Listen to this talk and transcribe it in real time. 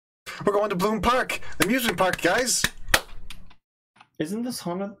We're going to Bloom Park, the amusement park, guys. Isn't this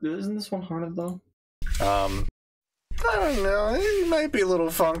haunted? Isn't this one haunted though? I don't know. It might be a little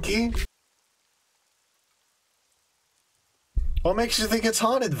funky. What makes you think it's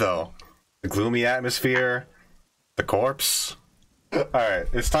haunted, though? The gloomy atmosphere? The corpse? Alright,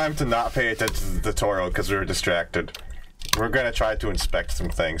 it's time to not pay attention to the tutorial because we were distracted. We're gonna try to inspect some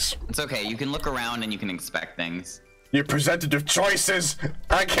things. It's okay, you can look around and you can inspect things. You're presented with choices!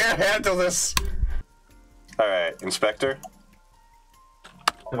 I can't handle this! Alright, Inspector.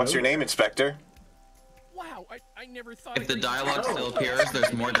 Hello? What's your name, Inspector? Wow, I never thought. If the dialogue still appears,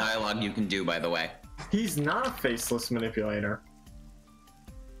 there's more dialogue you can do, by the way. He's not a faceless manipulator.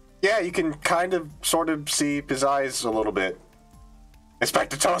 Yeah, you can kind of, sort of see his eyes a little bit.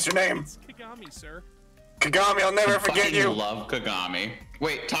 Inspector, tell us your name! It's Kagami, sir. Kagami, I'll never forget Fucking you! love Kagami.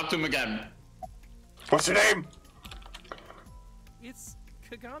 Wait, talk to him again. What's your name? It's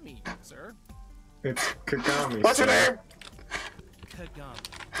Kagami, sir. It's Kagami. What's your name? Kagami.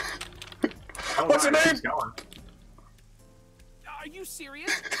 Oh, What's your wow, name? keeps going. Are you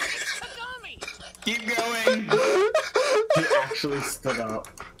serious? It's Kagami. Keep going. He actually stood up.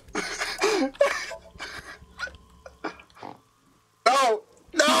 No!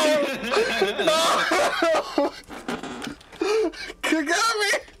 No! No!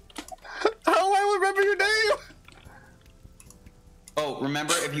 Kagami! How do I remember your name? Oh,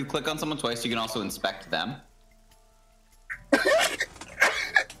 remember, if you click on someone twice, you can also inspect them.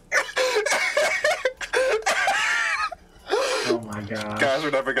 Oh my god. Guys,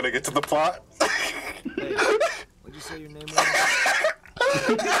 we're never gonna get to the plot. Hey, what'd you say your name was?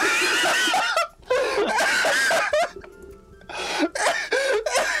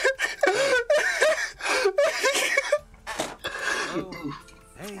 Oh,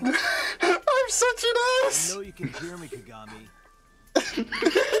 hey. I'm such an I ass! know you can hear me, Kagami.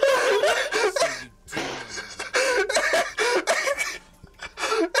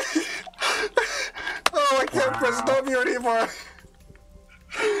 Oh, I can't press W anymore!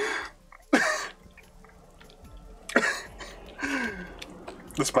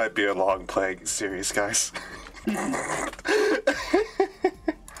 This might be a long playing series, guys.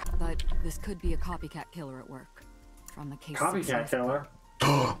 But this could be a copycat killer at work. From the case. Copycat killer?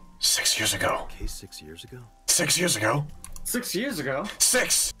 6 years ago. Okay, 6 years ago. 6 years ago. 6 years ago?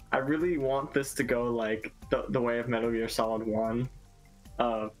 6! I really want this to go like the way of Metal Gear Solid 1.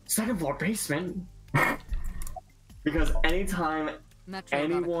 Second floor basement. Because anytime Metro got a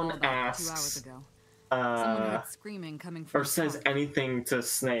anyone call about 2 hours asks, ago. Someone heard screaming coming from or the says car. anything to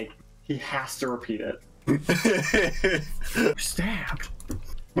Snake, he has to repeat it. Stabbed.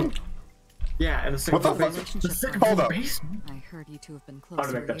 Yeah, and the second What the floor fuck? basement. The second Hold floor up. basement. I heard you two have been I'm close.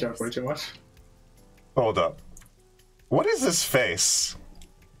 gonna make that joke way too much. Hold up. What is this face?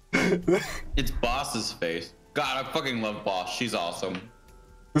 It's Boss's face. God, I fucking love Boss. She's awesome.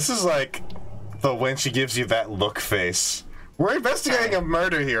 This is like the when she gives you that look face. We're investigating a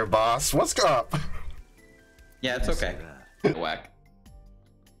murder here, boss. What's up? Yeah, it's okay. Whack.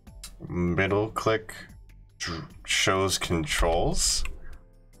 Middle click shows controls.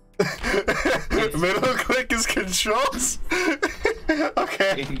 Middle click is controls?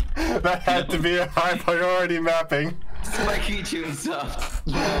 Okay. That had to be a high priority mapping. Spike Chunsoft.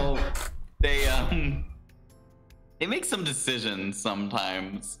 Well, they make some decisions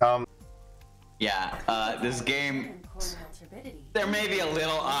sometimes. Yeah, this game, there may be a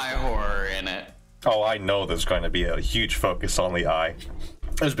little eye horror in it. Oh, I know there's going to be a huge focus on the eye.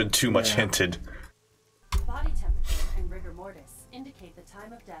 There's been too much hinted. Body temperature and rigor mortis indicate the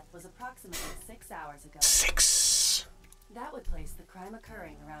time of death was approximately 6 hours ago. 6. That would place the crime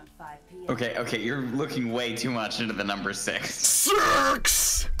occurring around 5 p.m. Okay, you're looking way too much into the number 6.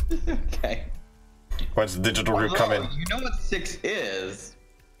 6! Okay. When's the digital group come in? You know what 6 is?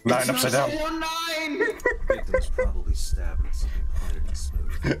 9 upside down. 9! Victims probably stabbed with something pointed and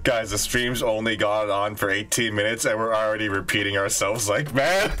smooth. Guys, the stream's only gone on for 18 minutes and we're already repeating ourselves like,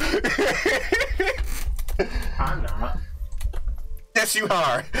 man. I'm not. Yes, you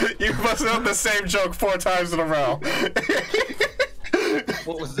are. You busted out the same joke 4 times in a row.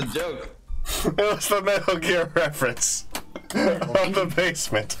 What was the joke? It was the Metal Gear reference of the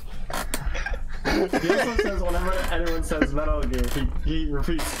basement. He also says whenever anyone says Metal Gear, he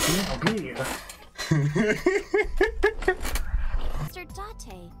repeats Metal Gear. Mr.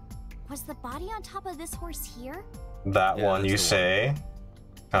 Date, was the body on top of this horse here? That Yeah, one you that's the say?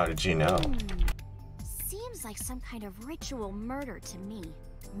 How did you know? Seems like some kind of ritual murder to me.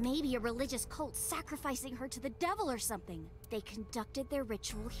 Maybe a religious cult sacrificing her to the devil or something. They conducted their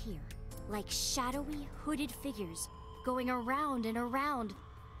ritual here, like shadowy, hooded figures, going around and around.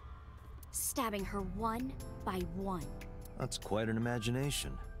 stabbing her one by one. That's quite an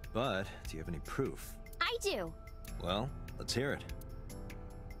imagination. But do you have any proof? I do. Well, let's hear it.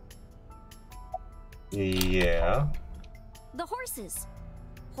 Yeah. The horses.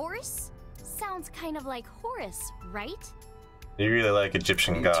 Horse? Sounds kind of like Horus, right? You really like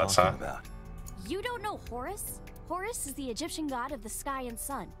Egyptian What are you gods, huh? talking about? You don't know Horus? Horus is the Egyptian god of the sky and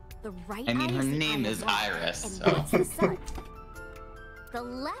sun. The right I mean, eye her is the name eye is of Ra, Iris, and so. that's the sun. The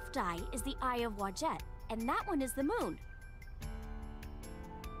left eye is the eye of Wadjet, and that one is the moon.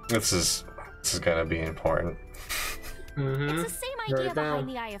 This is gonna be important. Mm-hmm. It's the same Write idea it down. behind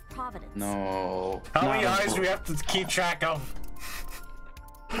the eye of Providence. No. How many No. eyes do we have to keep track of?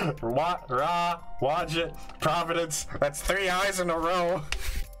 Ra, Wadjet, Providence. That's 3 eyes in a row.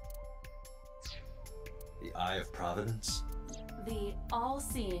 The Eye of Providence? The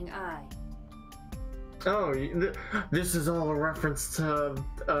all-seeing eye. Oh, this is all a reference to,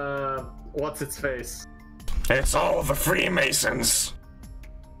 what's its face? It's all the Freemasons.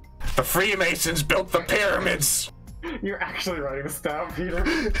 The Freemasons built the pyramids. You're actually writing this down, Peter.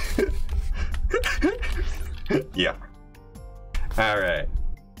 Yeah. Alright.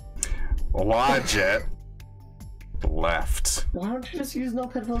 Wadjet left. Why don't you just use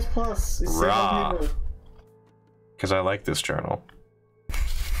Notepad++? It's save on Ra. paper. Because I like this journal.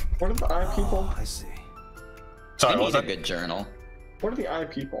 What are the eye people? Oh, I see. Sorry, I what need was a that? good journal. What are the eye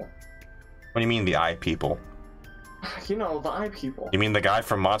people? What do you mean the eye people? You know, the eye people. You mean the guy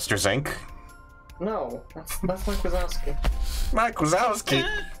from Monsters Inc? No, that's Mike Wazowski. Mike Wazowski.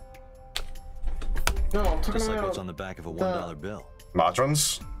 No, I'm talking Just like about what's on the back of a $1 bill.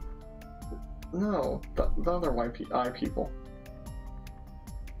 Modrons? no, the other eye people.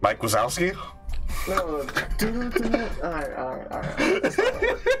 Mike Wazowski? No, alright.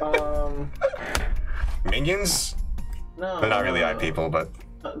 Minions? No, They're not really eye people, but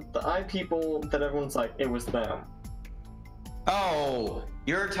The eye people that everyone's like, it was them. Oh,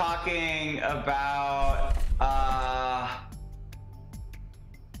 you're talking about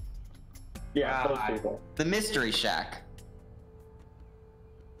Yeah, those God. people. the Mystery Shack.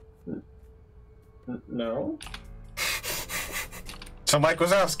 No? so Mike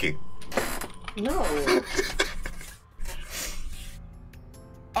Wazowski. No.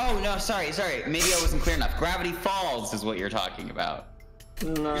 Oh no, sorry. Maybe I wasn't clear enough. Gravity Falls is what you're talking about.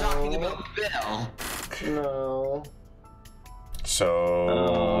 No. You're talking about Bill. No. So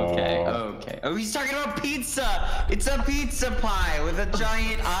Okay. Oh, he's talking about pizza. It's a pizza pie with a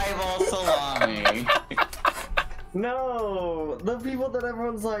giant eyeball salami. No! The people that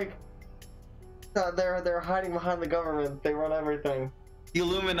everyone's like, they're hiding behind the government. They run everything. The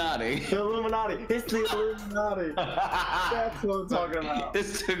Illuminati. The Illuminati. It's the Illuminati. That's what I'm talking about.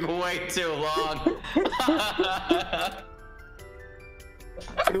 This took way too long.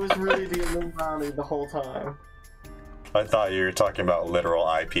 It was really the Illuminati the whole time. I thought you were talking about literal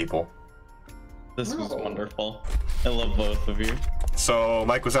eye people. This was No. wonderful. I love both of you. So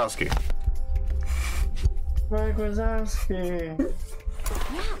Mike Wazowski. Mike Wazowski.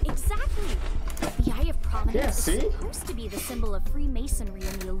 Yeah, exactly. The Eye of Providence Yeah, is see? supposed to be the symbol of Freemasonry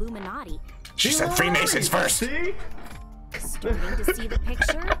and the Illuminati. She said Freemasons first. See? Starting to see the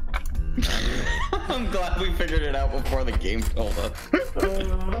picture? I'm glad we figured it out before the game told us.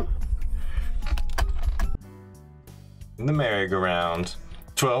 In the merry-go-round.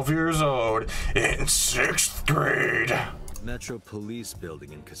 12 years old in 6th grade. Metro Police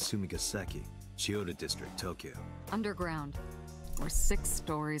Building in Kasumigaseki, Chiyoda District, Tokyo. Underground. We're 6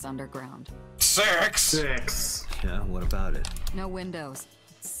 stories underground. 6? 6. Yeah, what about it? No windows.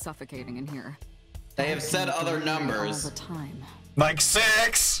 It's suffocating in here. They have said other All numbers. the time. Like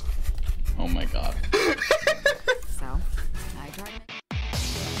 6? Oh my god. So, I try to